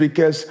Lazarus is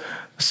because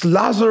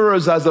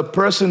Lazarus as a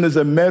person is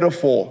a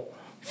metaphor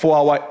for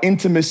our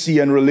intimacy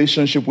and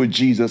relationship with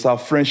Jesus, our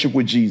friendship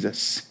with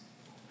Jesus.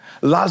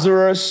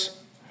 Lazarus,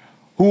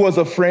 who was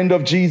a friend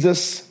of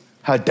Jesus,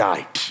 had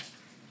died.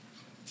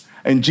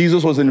 And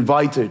Jesus was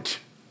invited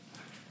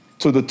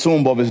to the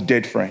tomb of his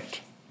dead friend.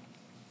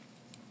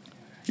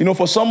 You know,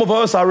 for some of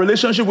us, our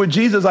relationship with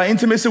Jesus, our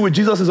intimacy with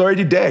Jesus is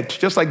already dead,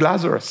 just like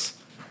Lazarus.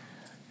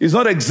 It's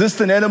not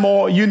existing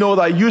anymore. You know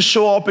that you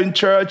show up in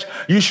church,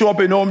 you show up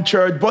in home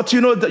church, but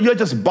you know that you're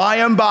just by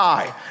and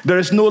by. There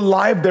is no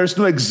life, there is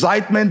no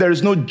excitement, there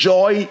is no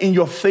joy in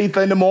your faith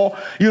anymore.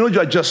 You know,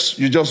 you're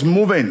just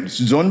moving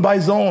zone by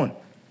zone.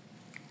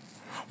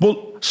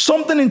 But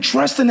something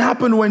interesting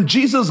happened when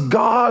Jesus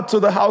got to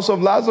the house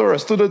of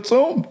Lazarus, to the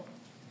tomb.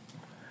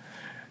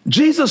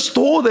 Jesus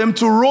told them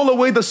to roll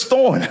away the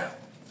stone.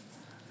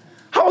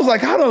 I was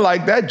like, I don't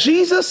like that.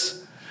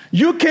 Jesus,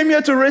 you came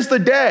here to raise the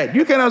dead.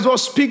 You can as well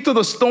speak to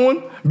the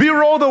stone, be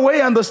rolled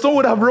away, and the stone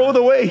would have rolled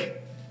away.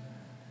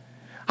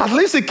 At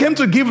least he came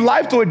to give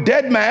life to a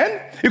dead man.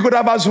 He could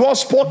have as well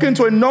spoken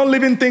to a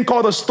non-living thing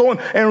called a stone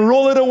and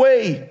roll it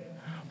away.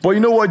 But you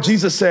know what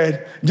Jesus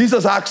said?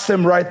 Jesus asked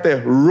him right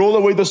there, roll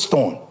away the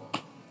stone.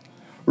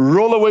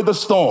 Roll away the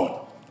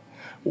stone.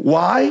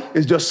 Why?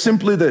 It's just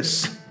simply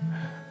this.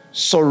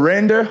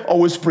 Surrender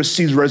always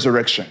precedes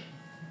resurrection.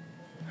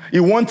 He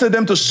wanted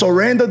them to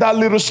surrender that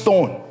little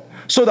stone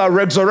so that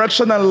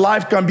resurrection and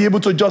life can be able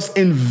to just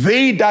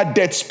invade that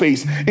dead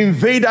space,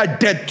 invade that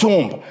dead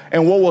tomb,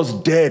 and what was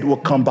dead will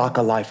come back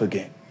alive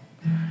again.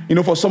 You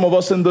know, for some of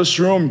us in this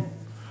room,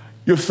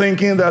 you're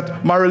thinking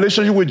that my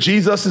relationship with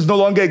Jesus is no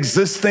longer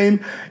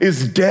existing,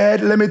 is dead.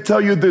 Let me tell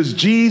you this,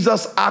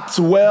 Jesus acts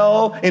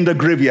well in the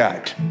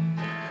graveyard.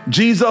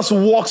 Jesus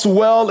walks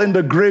well in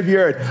the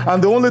graveyard.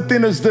 And the only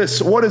thing is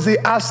this, what is he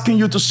asking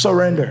you to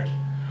surrender?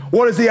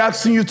 What is he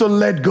asking you to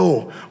let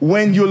go?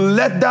 When you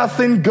let that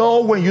thing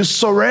go, when you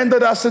surrender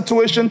that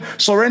situation,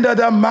 surrender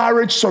that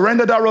marriage,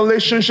 surrender that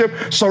relationship,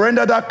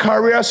 surrender that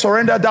career,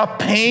 surrender that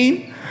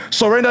pain,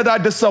 surrender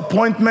that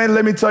disappointment,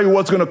 let me tell you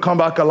what's going to come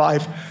back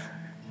alive.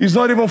 It's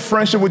not even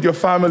friendship with your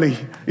family.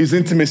 It's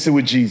intimacy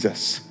with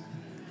Jesus.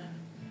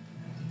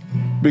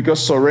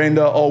 Because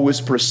surrender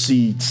always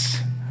precedes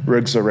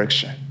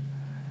resurrection.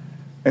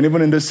 And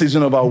even in this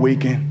season of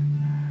awakening,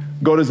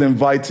 God is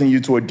inviting you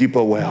to a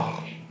deeper well.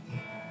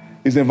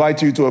 He's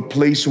inviting you to a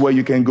place where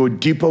you can go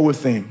deeper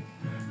with him.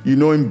 You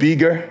know him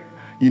bigger,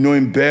 you know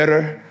him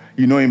better,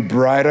 you know him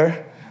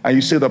brighter, and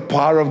you see the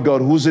power of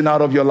God oozing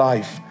out of your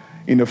life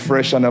in a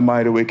fresh and a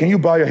mighty way. Can you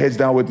bow your heads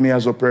down with me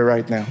as we pray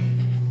right now?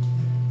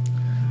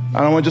 And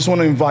I just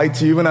want to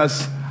invite you, even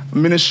as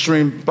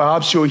ministering,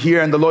 perhaps you're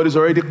here and the Lord is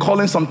already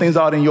calling some things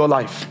out in your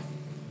life,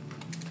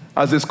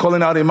 as he's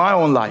calling out in my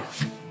own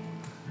life.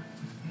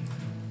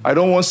 I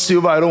don't want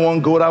silver, I don't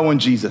want gold, I want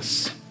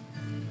Jesus.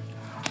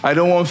 I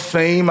don't want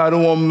fame. I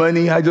don't want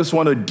money. I just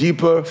want a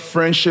deeper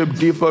friendship,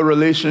 deeper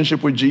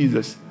relationship with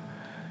Jesus.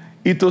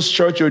 Ethos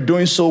Church, you're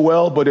doing so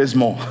well, but there's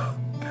more.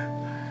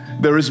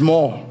 There is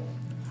more.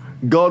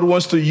 God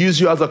wants to use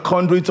you as a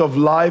conduit of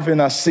life in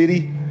our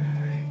city.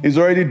 He's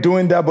already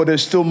doing that, but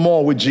there's still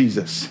more with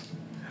Jesus.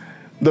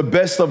 The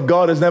best of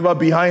God is never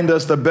behind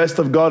us. The best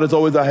of God is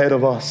always ahead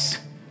of us.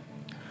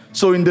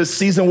 So in this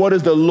season, what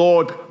is the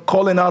Lord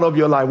calling out of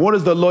your life? What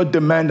is the Lord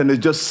demanding? It's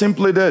just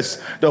simply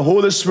this. The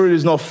Holy Spirit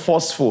is not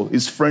forceful.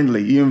 It's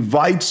friendly. He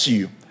invites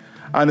you.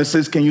 And it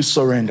says, can you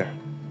surrender?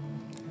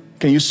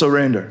 Can you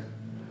surrender?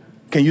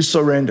 Can you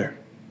surrender?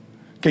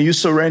 Can you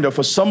surrender?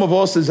 For some of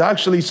us, it's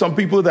actually some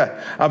people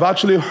that have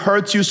actually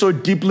hurt you so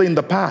deeply in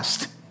the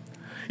past.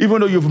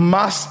 Even though you've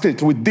masked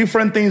it with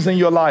different things in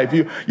your life,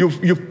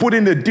 you've put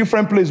in a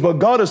different place, but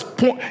God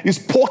is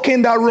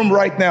poking that room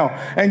right now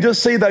and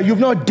just say that you've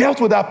not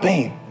dealt with that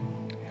pain.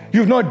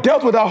 You've not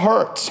dealt with that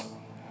hurt.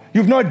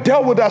 You've not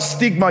dealt with that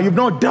stigma. You've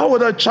not dealt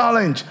with that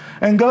challenge.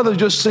 And God is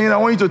just saying, I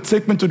want you to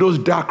take me to those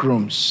dark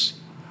rooms.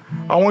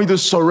 I want you to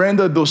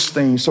surrender those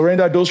things,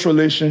 surrender those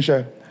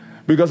relationships,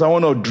 because I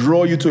want to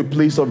draw you to a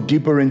place of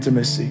deeper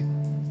intimacy.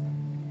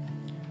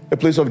 A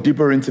place of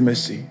deeper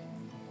intimacy.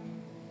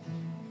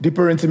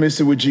 Deeper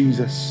intimacy with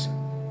Jesus.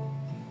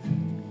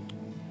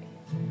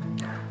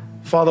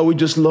 Father, we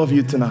just love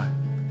you tonight.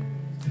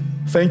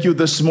 Thank you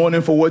this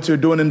morning for what you're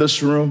doing in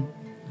this room.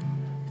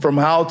 From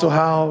house to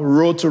house,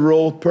 row to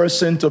row,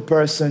 person to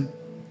person.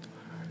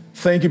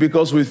 Thank you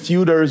because with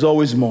you there is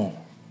always more.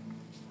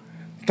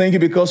 Thank you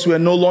because we are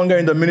no longer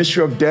in the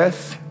ministry of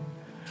death.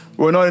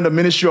 We're not in the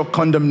ministry of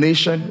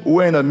condemnation.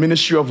 We're in the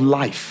ministry of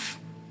life.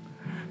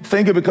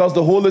 Thank you because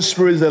the Holy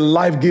Spirit is a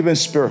life-giving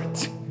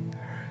spirit.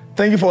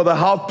 Thank you for the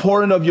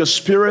outpouring of your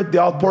spirit, the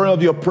outpouring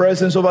of your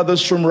presence over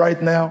this room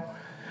right now.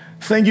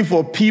 Thank you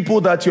for people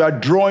that you are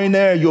drawing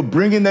near. You're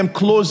bringing them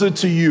closer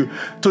to you,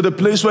 to the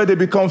place where they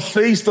become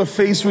face to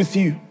face with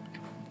you,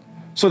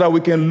 so that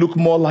we can look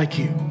more like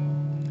you.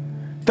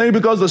 Thank you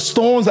because the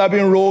stones have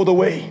been rolled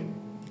away.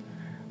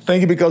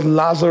 Thank you because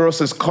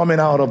Lazarus is coming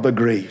out of the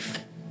grave.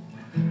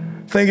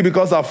 Thank you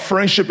because our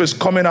friendship is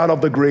coming out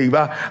of the grave.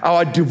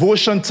 Our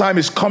devotion time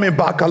is coming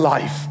back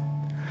alive.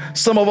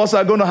 Some of us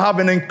are going to have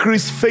an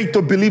increased faith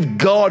to believe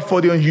God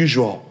for the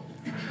unusual.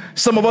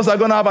 Some of us are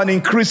going to have an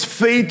increased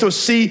faith to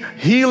see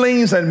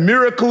healings and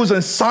miracles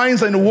and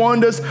signs and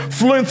wonders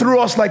flowing through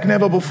us like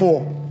never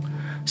before.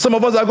 Some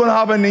of us are going to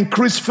have an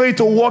increased faith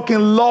to walk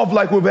in love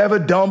like we've ever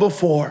done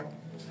before.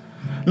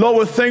 Lord,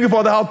 we thank you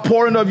for the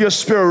outpouring of your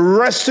Spirit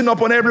resting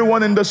upon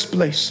everyone in this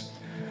place.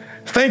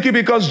 Thank you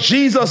because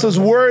Jesus is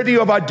worthy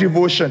of our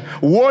devotion,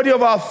 worthy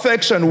of our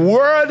affection,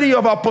 worthy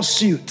of our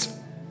pursuit.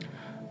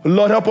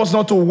 Lord, help us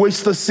not to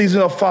waste the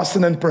season of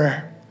fasting and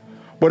prayer,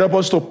 but help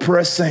us to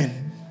press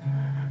in,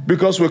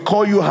 because we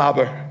call you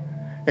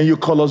Abba and you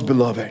call us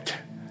beloved.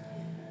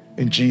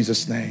 In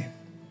Jesus' name.